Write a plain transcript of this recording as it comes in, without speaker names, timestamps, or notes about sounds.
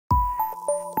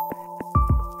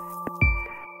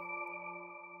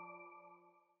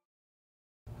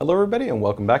Hello everybody and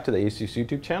welcome back to the ASUS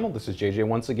YouTube channel. This is JJ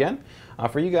once again.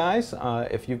 For you guys,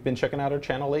 if you've been checking out our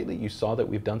channel lately, you saw that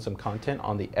we've done some content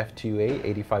on the F2A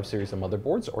 85 series of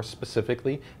motherboards, or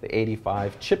specifically the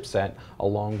 85 chipset,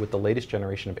 along with the latest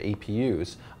generation of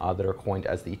APUs that are coined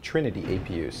as the Trinity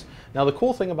APUs. Now the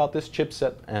cool thing about this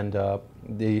chipset and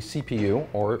the CPU,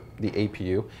 or the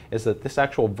APU, is that this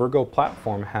actual Virgo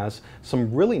platform has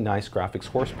some really nice graphics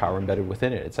horsepower embedded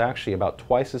within it. It's actually about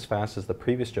twice as fast as the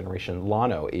previous generation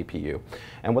Llano APU.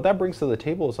 And what that brings to the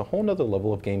table is a whole nother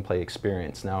level of gameplay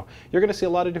experience. Now, you're going to see a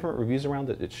lot of different reviews around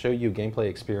it that show you gameplay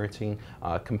experiencing,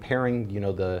 comparing,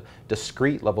 the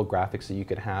discrete level graphics that you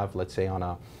could have, let's say on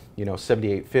a,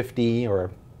 7850 or a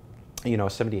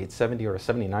 7870 or a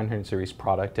 7900 series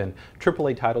product, and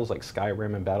AAA titles like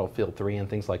Skyrim and Battlefield 3 and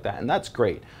things like that, and that's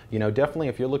great. Definitely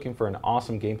if you're looking for an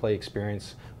awesome gameplay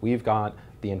experience, we've got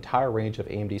the entire range of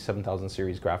AMD 7000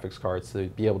 series graphics cards to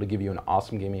be able to give you an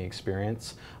awesome gaming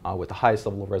experience with the highest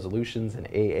level of resolutions and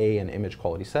AA and image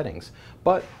quality settings.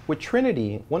 But with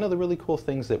Trinity, one of the really cool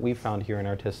things that we've found here in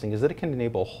our testing is that it can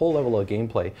enable a whole level of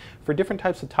gameplay for different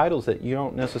types of titles that you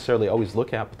don't necessarily always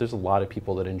look at, but there's a lot of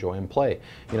people that enjoy and play.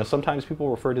 Sometimes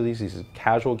people refer to these as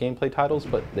casual gameplay titles,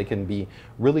 but they can be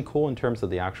really cool in terms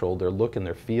of their look and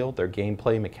their feel, their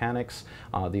gameplay mechanics,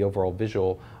 the overall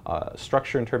visual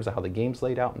structure in terms of how the game's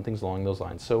laid out and things along those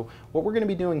lines. So what we're going to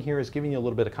be doing here is giving you a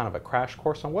little bit of kind of a crash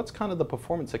course on what's kind of the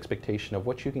performance expectation of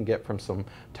what you can get from some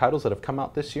titles that have come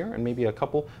out this year and maybe a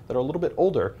couple that are a little bit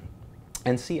older,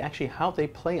 and see actually how they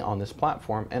play on this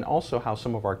platform, and also how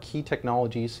some of our key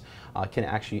technologies can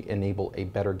actually enable a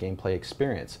better gameplay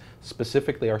experience.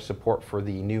 Specifically our support for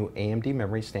the new AMD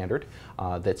memory standard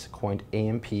that's coined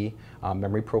AMP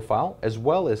memory profile, as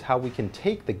well as how we can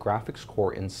take the graphics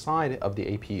core inside of the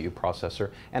APU processor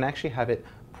and actually have it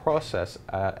process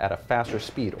at a faster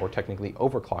speed, or technically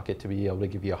overclock it to be able to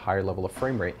give you a higher level of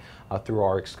frame rate through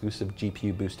our exclusive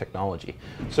GPU boost technology.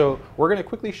 So we're going to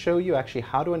quickly show you actually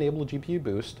how to enable GPU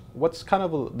boost, what's kind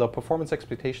of the performance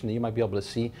expectation that you might be able to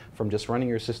see from just running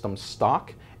your system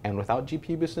stock and without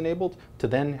GPU boost enabled, to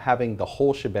then having the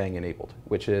whole shebang enabled,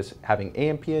 which is having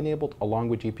AMP enabled along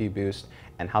with GPU boost,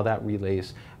 and how that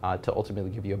relays to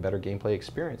ultimately give you a better gameplay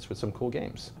experience with some cool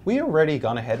games. We already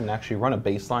gone ahead and actually run a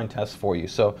baseline test for you.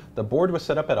 So the board was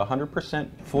set up at 100%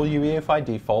 full UEFI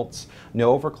defaults,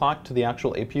 no overclock to the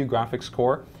actual APU graphics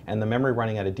core, and the memory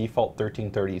running at a default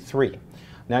 1333.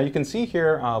 Now you can see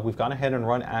here we've gone ahead and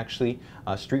run actually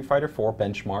Street Fighter 4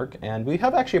 benchmark, and we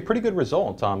have actually a pretty good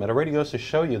result. It already goes to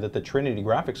show you that the Trinity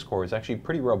graphics core is actually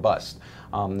pretty robust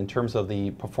in terms of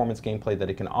the performance gameplay that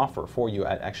it can offer for you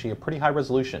at actually a pretty high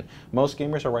resolution. Most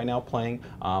gamers are right now playing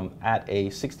at a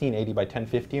 1680 by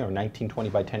 1050 or 1920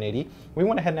 by 1080. We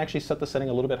went ahead and actually set the setting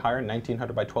a little bit higher,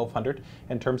 1900 by 1200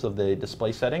 in terms of the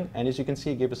display setting, and as you can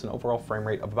see it gave us an overall frame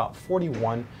rate of about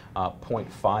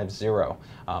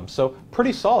 41.50. So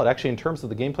pretty solid actually in terms of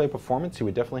the gameplay performance. You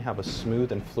would definitely have a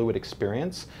smooth and fluid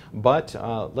experience, but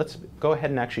let's go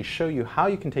ahead and actually show you how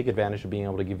you can take advantage of being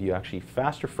able to give you actually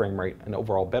faster frame rate and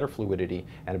overall better fluidity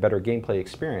and a better gameplay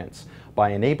experience by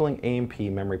enabling AMP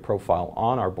memory profile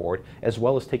on our board, as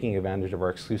well as taking advantage of our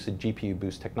exclusive GPU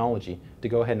boost technology to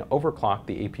go ahead and overclock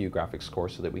the APU graphics core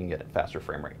so that we can get a faster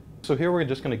frame rate. So here we're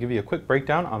just going to give you a quick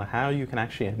breakdown on how you can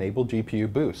actually enable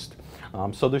GPU boost.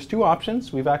 So there's two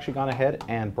options. We've actually gone ahead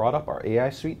and brought up our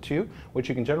AI Suite 2, which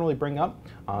you can generally bring up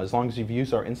as long as you've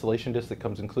used our installation disk that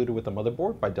comes included with the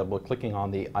motherboard by double-clicking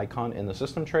on the icon in the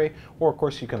system tray, or of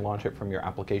course you can launch it from your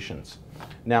applications.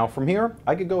 Now from here,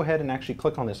 I could go ahead and actually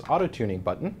click on this auto-tuning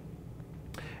button,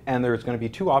 and there's going to be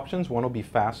two options. One will be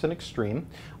fast and extreme.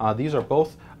 These are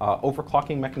both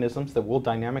overclocking mechanisms that will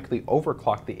dynamically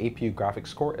overclock the APU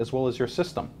graphics core as well as your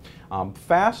system.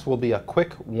 Fast will be a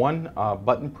quick one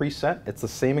button preset. It's the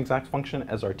same exact function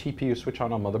as our TPU switch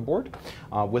on motherboard,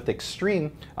 with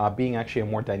extreme being actually a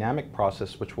more dynamic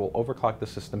process which will overclock the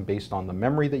system based on the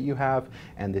memory that you have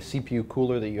and the CPU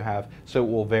cooler that you have, so it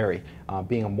will vary,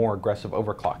 being a more aggressive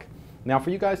overclock. Now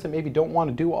for you guys that maybe don't want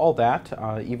to do all that,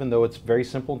 even though it's very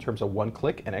simple in terms of one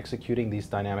click and executing these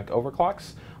dynamic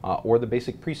overclocks or the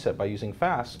basic preset by using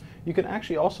fast, you can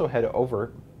actually also head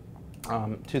over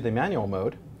to the manual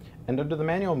mode, and under the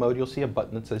manual mode you'll see a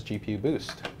button that says GPU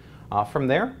boost. From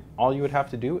there, all you would have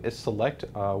to do is select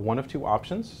one of two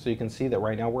options. So you can see that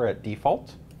right now we're at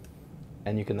default,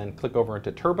 and you can then click over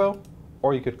into turbo,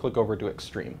 or you could click over to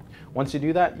extreme. Once you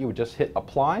do that, you would just hit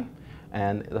apply.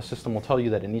 and the system will tell you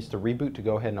that it needs to reboot to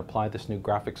go ahead and apply this new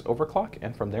graphics overclock,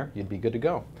 and from there you'd be good to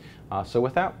go. So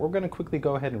with that, we're going to quickly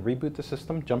go ahead and reboot the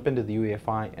system, jump into the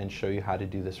UEFI, and show you how to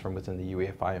do this from within the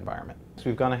UEFI environment. So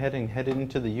we've gone ahead and headed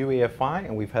into the UEFI,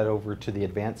 and we've headed over to the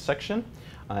advanced section,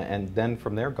 and then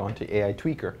from there gone to AI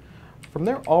Tweaker. From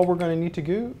there, all we're going to need to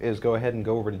do is go ahead and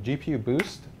go over to GPU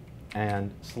Boost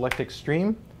and select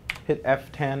Extreme, hit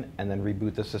F10, and then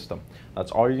reboot the system.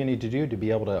 That's all you're going to need to do to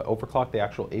be able to overclock the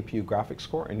actual APU graphics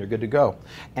core, and you're good to go.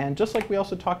 And just like we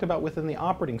also talked about within the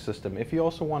operating system, if you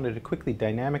also wanted to quickly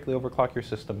dynamically overclock your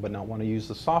system but not want to use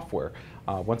the software,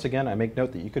 once again, I make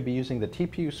note that you could be using the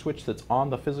TPU switch that's on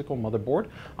the physical motherboard,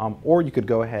 or you could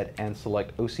go ahead and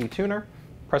select OC Tuner,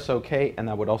 press OK, and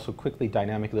that would also quickly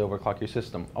dynamically overclock your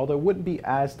system, although it wouldn't be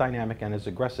as dynamic and as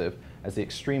aggressive as the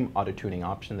extreme auto tuning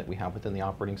option that we have within the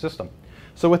operating system.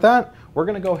 So with that, we're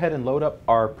going to go ahead and load up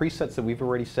our presets that we've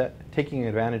already set, taking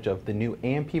advantage of the new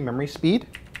AMP memory speed,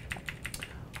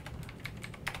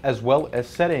 as well as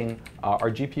setting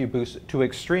our GPU boost to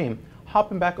extreme,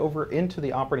 hopping back over into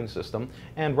the operating system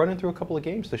and running through a couple of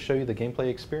games to show you the gameplay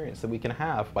experience that we can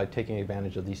have by taking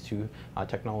advantage of these two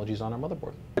technologies on our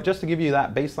motherboard. Just to give you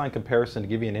that baseline comparison, to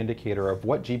give you an indicator of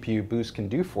what GPU boost can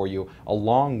do for you,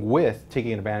 along with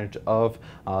taking advantage of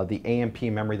the AMP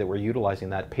memory that we're utilizing,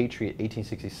 that Patriot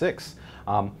 1866,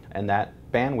 and that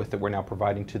bandwidth that we're now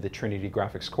providing to the Trinity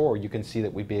graphics core, you can see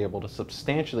that we'd be able to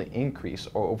substantially increase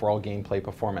our overall gameplay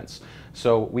performance.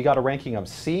 So we got a ranking of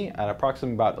C at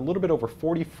approximately about a little bit over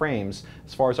 40 frames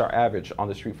as far as our average on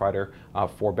the Street Fighter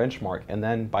 4 benchmark. And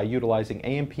then by utilizing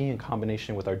AMP in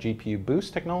combination with our GPU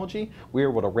boost technology, we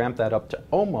were able to ramp that up to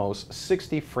almost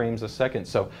 60 frames a second.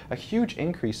 So a huge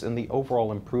increase in the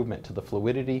overall improvement to the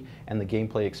fluidity and the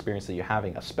gameplay experience that you're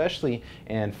having, especially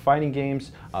in fighting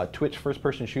games, Twitch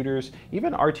first-person shooters,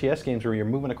 even RTS games where you're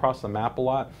moving across the map a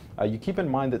lot. You keep in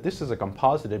mind that this is a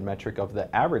composited metric of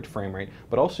the average frame rate,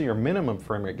 but also your minimum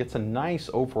frame rate gets a nice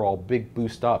overall big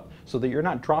boost up so that you're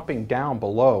not dropping down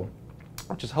below,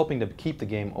 which is helping to keep the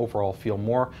game overall feel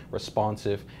more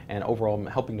responsive and overall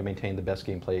helping to maintain the best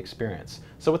gameplay experience.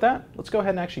 So with that, let's go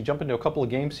ahead and actually jump into a couple of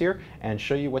games here and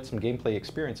show you what some gameplay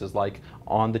experience is like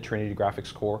on the Trinity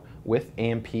graphics core with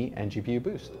AMP and GPU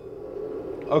boost.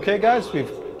 Okay guys,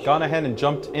 we've gone ahead and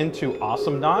jumped into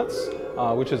Awesome Dots,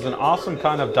 which is an awesome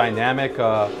kind of dynamic,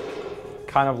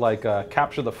 kind of like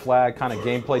capture the flag kind of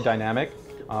gameplay dynamic.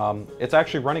 It's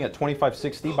actually running at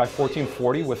 2560 by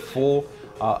 1440 with full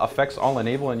effects all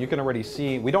enabled, and you can already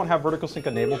see we don't have vertical sync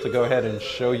enabled to go ahead and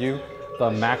show you the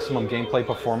maximum gameplay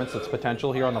performance that's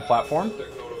potential here on the platform.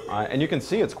 And you can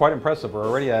see it's quite impressive. We're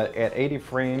already at 80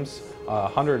 frames,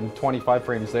 125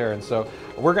 frames there, and so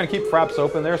we're going to keep fraps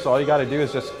open there, so all you got to do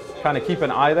is just kind of keep an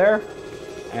eye there,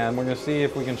 and we're going to see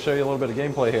if we can show you a little bit of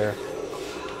gameplay here.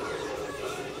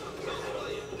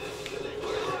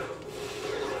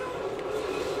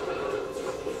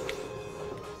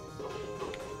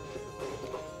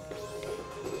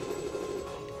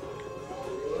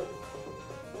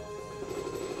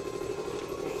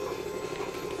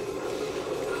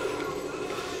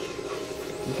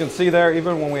 You can see there,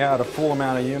 even when we had a full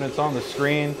amount of units on the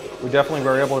screen, we definitely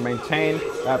were able to maintain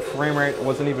that frame rate. It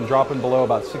wasn't even dropping below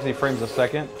about 60 frames a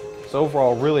second. So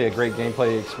overall, really a great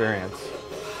gameplay experience.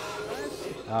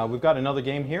 We've got another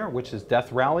game here, which is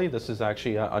Death Rally. This is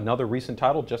actually another recent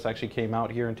title, just actually came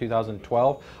out here in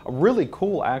 2012. A really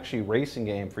cool, actually, racing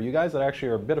game. For you guys that actually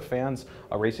are a bit of fans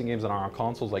of racing games on our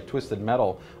consoles like Twisted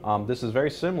Metal, this is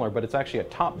very similar, but it's actually a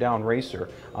top-down racer.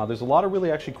 There's a lot of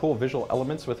really actually cool visual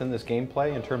elements within this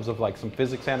gameplay in terms of like some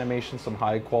physics animation, some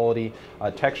high-quality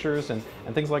textures, and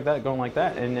things like that going like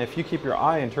that. And if you keep your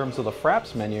eye in terms of the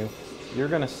fraps menu, you're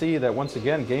going to see that once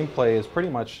again, gameplay is pretty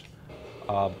much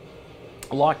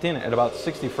locked in at about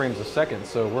 60 frames a second,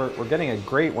 so we're getting a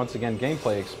great, once again,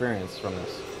 gameplay experience from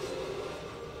this.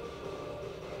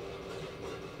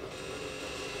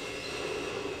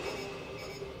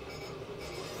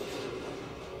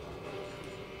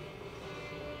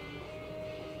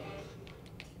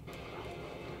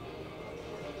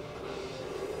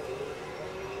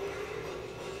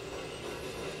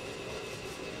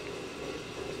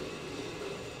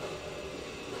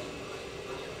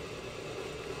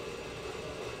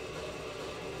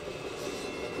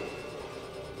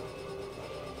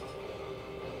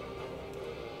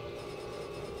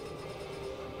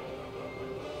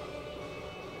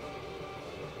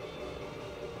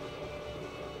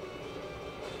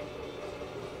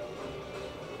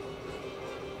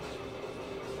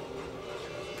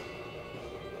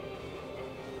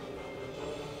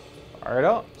 All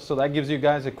right, so that gives you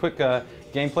guys a quick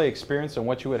gameplay experience and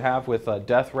what you would have with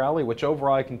Death Rally, which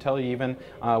overall I can tell you, even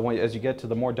as you get to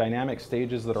the more dynamic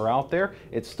stages that are out there,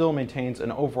 it still maintains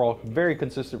an overall very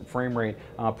consistent frame rate,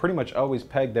 pretty much always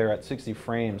pegged there at 60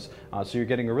 frames. So you're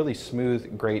getting a really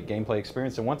smooth, great gameplay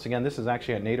experience. And once again, this is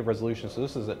actually at native resolution, so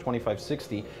this is at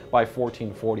 2560 by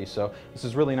 1440. So this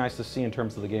is really nice to see in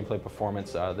terms of the gameplay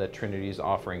performance that Trinity is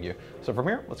offering you. So from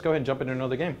here, let's go ahead and jump into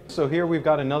another game. So here we've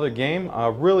got another game,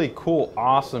 a really cool,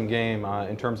 awesome game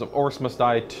in terms of Orcs Must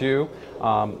Die 2.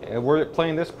 We're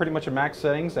playing this pretty much at max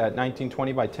settings at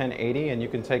 1920 by 1080, and you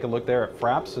can take a look there at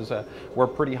fraps. We're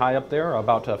pretty high up there,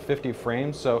 about 50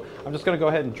 frames. So I'm just going to go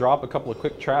ahead and drop a couple of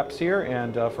quick traps here,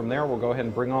 and from there we'll go ahead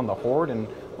and bring on the Horde, and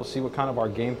we'll see what kind of our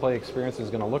gameplay experience is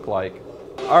going to look like.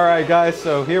 Alright guys,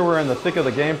 so here we're in the thick of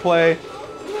the gameplay.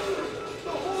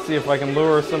 See if I can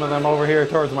lure some of them over here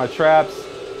towards my traps.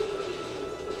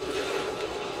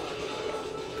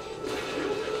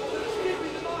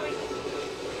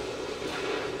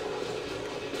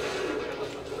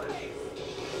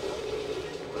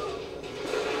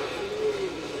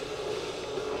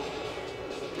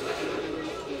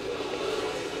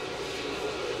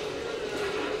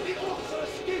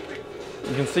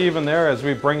 You can see even there as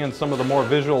we bring in some of the more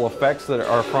visual effects that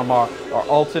are from our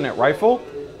alternate rifle,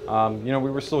 you know,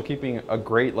 we were still keeping a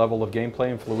great level of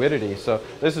gameplay and fluidity. So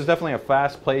this is definitely a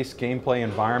fast-paced gameplay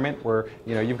environment where,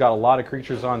 you know, you've got a lot of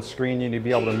creatures on screen. You need to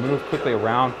be able to move quickly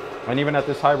around. And even at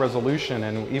this high resolution,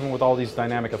 and even with all these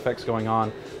dynamic effects going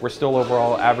on, we're still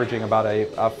overall averaging about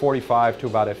a 45 to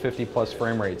about a 50 plus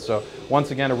frame rate. So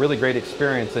once again, a really great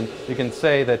experience. And you can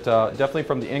say that definitely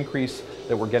from the increase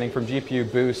that we're getting from GPU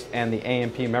boost and the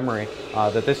AMP memory,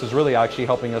 that this is really actually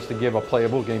helping us to give a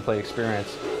playable gameplay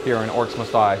experience here in Orcs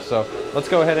Must Die. So let's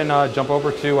go ahead and jump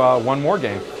over to one more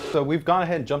game. So we've gone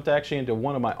ahead and jumped actually into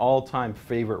one of my all-time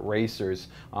favorite racers,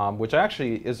 which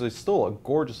actually is still a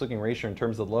gorgeous looking racer in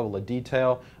terms of the level of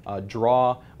detail,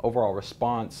 draw, overall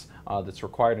response that's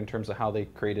required in terms of how they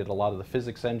created a lot of the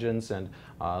physics engines and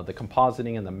the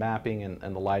compositing and the mapping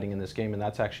and the lighting in this game. And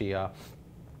that's actually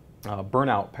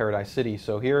Burnout Paradise City.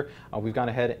 So here we've gone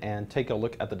ahead and take a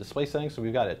look at the display settings. So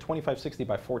we've got it 2560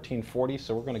 by 1440.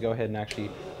 So we're going to go ahead and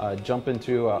actually jump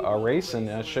into a race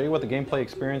and show you what the gameplay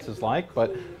experience is like.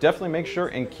 But definitely make sure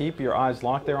and keep your eyes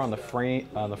locked there on the frame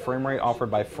rate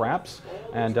offered by fraps,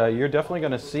 and you're definitely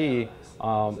going to see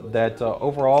that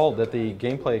overall that the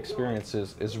gameplay experience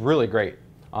is really great.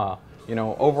 You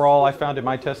know, overall, I found in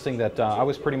my testing that I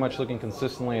was pretty much looking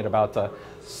consistently at about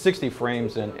 60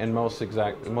 frames in most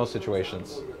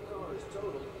situations.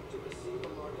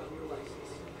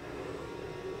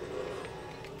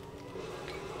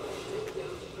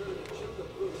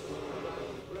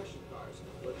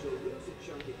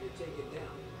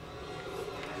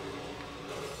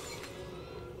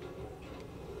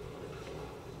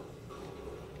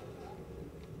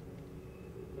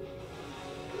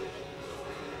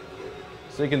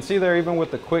 So you can see there, even with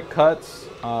the quick cuts,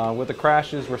 with the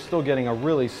crashes, we're still getting a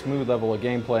really smooth level of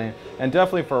gameplay. And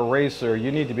definitely for a racer,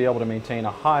 you need to be able to maintain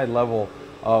a high level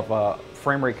of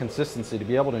frame rate consistency to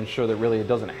be able to ensure that really it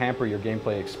doesn't hamper your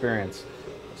gameplay experience,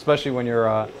 especially when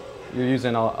you're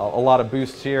using a lot of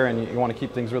boosts here and you want to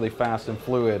keep things really fast and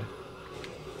fluid.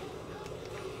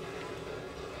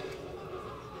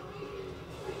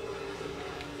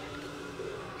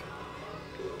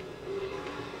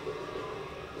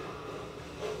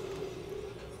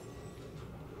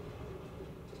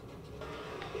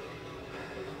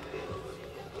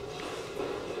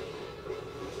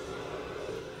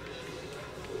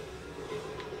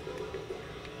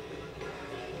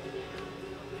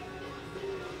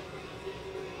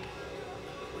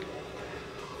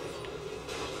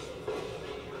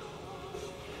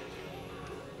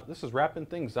 This is wrapping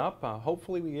things up.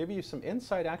 Hopefully we gave you some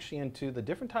insight actually into the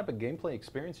different type of gameplay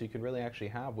experience you can really actually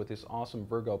have with this awesome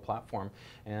Virgo platform,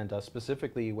 and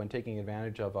specifically when taking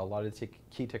advantage of a lot of the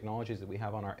key technologies that we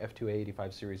have on our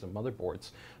F2A85 series of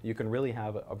motherboards. You can really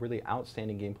have a really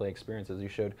outstanding gameplay experience. As you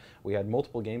showed, we had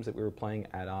multiple games that we were playing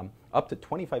at up to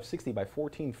 2560 by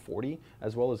 1440,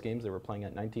 as well as games that were playing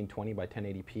at 1920 by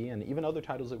 1080p, and even other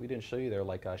titles that we didn't show you there,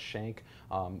 like Shank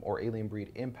or Alien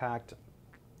Breed Impact,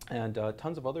 and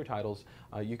tons of other titles.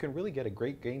 You can really get a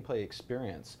great gameplay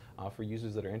experience for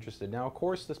users that are interested. Now, of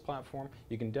course, this platform,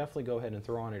 you can definitely go ahead and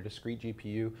throw on a discrete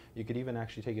GPU. You could even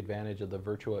actually take advantage of the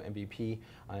Virtua MVP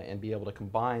and be able to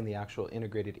combine the actual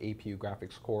integrated APU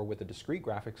graphics core with a discrete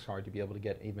graphics card to be able to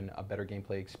get even a better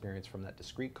gameplay experience from that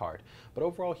discrete card. But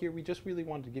overall here, we just really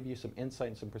wanted to give you some insight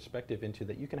and some perspective into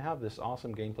that you can have this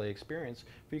awesome gameplay experience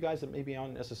for you guys that maybe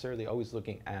aren't necessarily always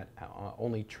looking at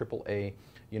only AAA,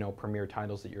 you know, premier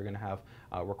titles that you're you're going to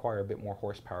have require a bit more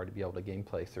horsepower to be able to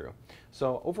gameplay through.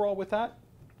 So overall with that,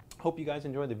 hope you guys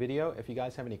enjoyed the video. If you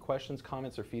guys have any questions,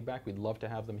 comments, or feedback, we'd love to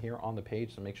have them here on the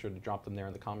page, so make sure to drop them there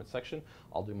in the comment section.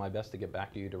 I'll do my best to get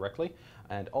back to you directly.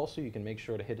 And also, you can make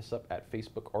sure to hit us up at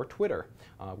Facebook or Twitter,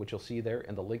 which you'll see there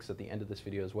in the links at the end of this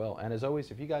video as well. And as always,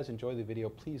 if you guys enjoy the video,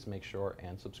 please make sure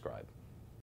and subscribe.